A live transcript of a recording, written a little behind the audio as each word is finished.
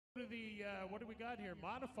To the what do we got here?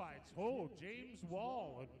 Modifieds. Oh, James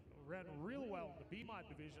Wall ran real well in the B-Mod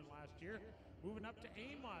division last year, moving up to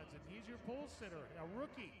A-Mods, and he's your pole sitter, a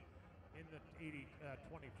rookie in the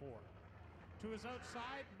 80-24. To his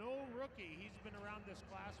outside, no rookie. He's been around this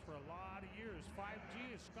class for a lot of years.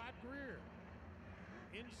 5G is Scott Greer.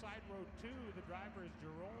 Inside row 2, the driver is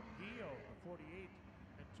Jerome Guillot, the 48,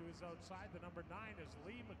 and to his outside, the number 9 is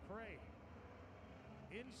Lee McCrae.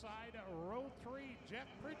 Inside row 3, Jeff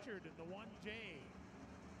Pritchard in the 1J.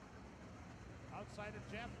 Outside of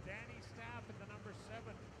Jeff, Danny Staff in the number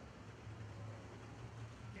 7.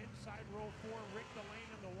 Inside row 4, Rick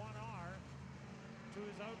Delane in the 1R. To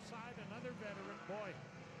his outside, another veteran. Boy,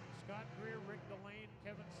 Scott Greer, Rick Delane,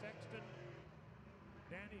 Kevin Sexton,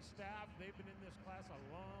 Danny Staff. They've been in this class a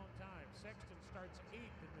long time. Sexton starts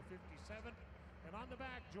 8th in the 57. And on the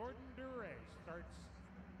back, Jordan Duray starts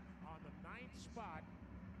on the 9th spot.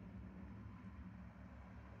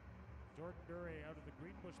 Jordan Duray out of the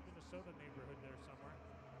Greenbush, Minnesota neighborhood there somewhere.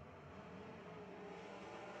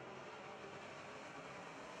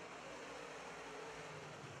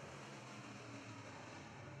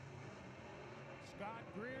 Scott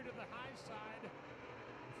Greer to the high side.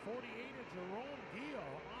 48 of Jerome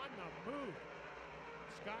Guillot on the move.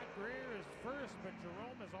 Scott Greer is first, but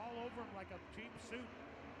Jerome is all over him like a cheap suit.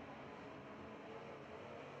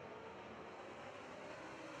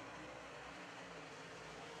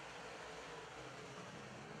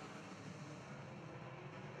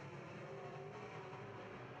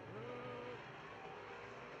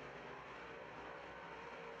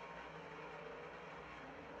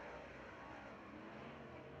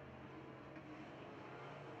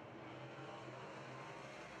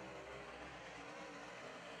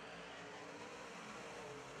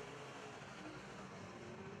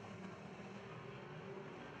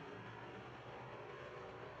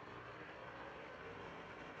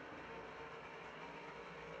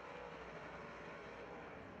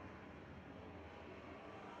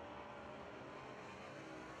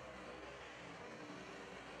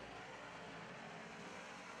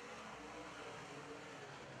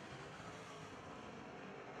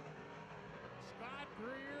 Scott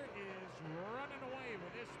Greer is running away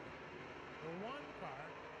with this one. The 1 car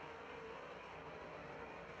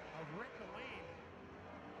of Rick Delane.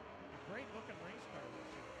 A great looking race car this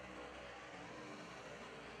year.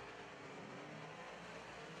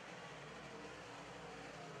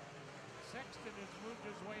 Sexton has moved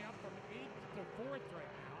his way up from 8th to 4th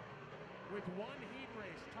right now. With 1 heat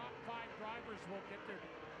race, top 5 drivers will get their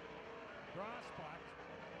draw spots.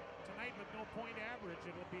 Tonight with no point average,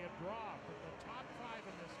 it'll be a draw from the top 5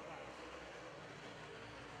 in this class.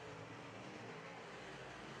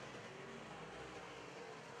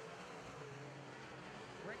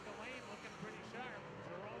 Rick Delane looking pretty sharp.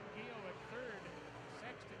 Jerome Guillot at 3rd.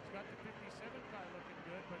 Sexton's got the 57 car looking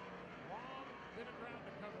good, but long bit of ground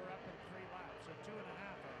to cover up in 3 laps, so 2.5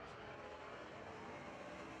 actually.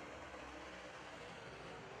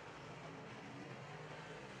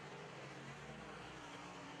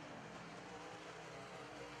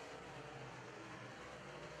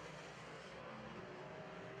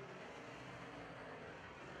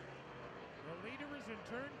 The leader is in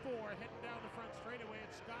turn 4, heading down the front straightaway.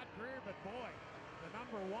 It's Scott Greer, but boy, the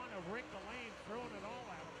number 1 of Rick Delane throwing it all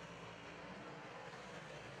at him.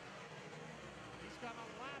 He's got a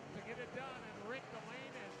lap to get it done, and Rick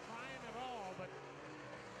Delane is trying it all, but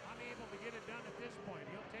unable to get it done at this point.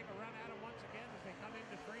 He'll take a run at him once again as they come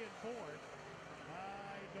into 3 and 4.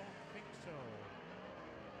 I don't think so.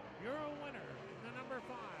 Your winner, the number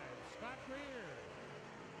 5, Scott Greer.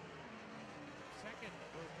 Second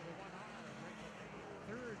goes to the 1R, Rick Delane.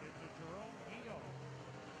 3rd into Jerome Guillot.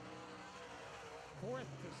 4th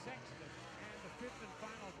to Sexton, and the 5th and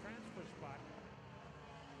final transfer spot,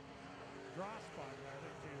 draw spot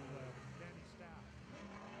rather, to Danny Staff.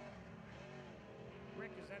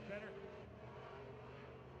 Rick, is that better?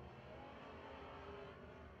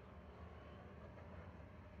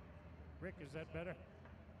 Rick, is that better?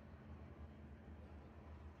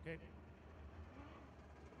 Okay.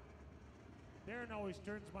 Darren always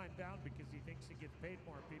turns mine down because he thinks he gets paid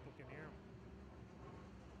more, people can hear him.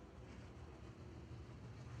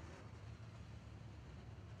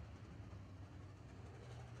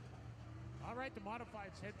 All right, the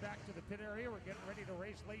Modifieds head back to the pit area. We're getting ready to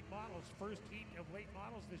race late models. First heat of late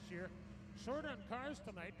models this year. Short on cars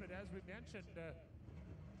tonight, but as we mentioned, a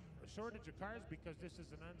shortage of cars because this is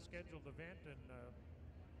an unscheduled event, and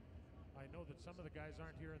I know that some of the guys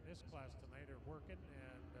aren't here in this class tonight, are working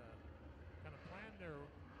and kind of plan their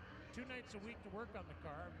 2 nights a week to work on the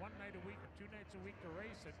car, and 1 night a week or 2 nights a week to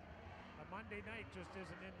race it. A Monday night just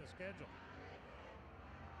isn't in the schedule.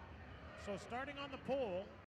 So starting on the pole,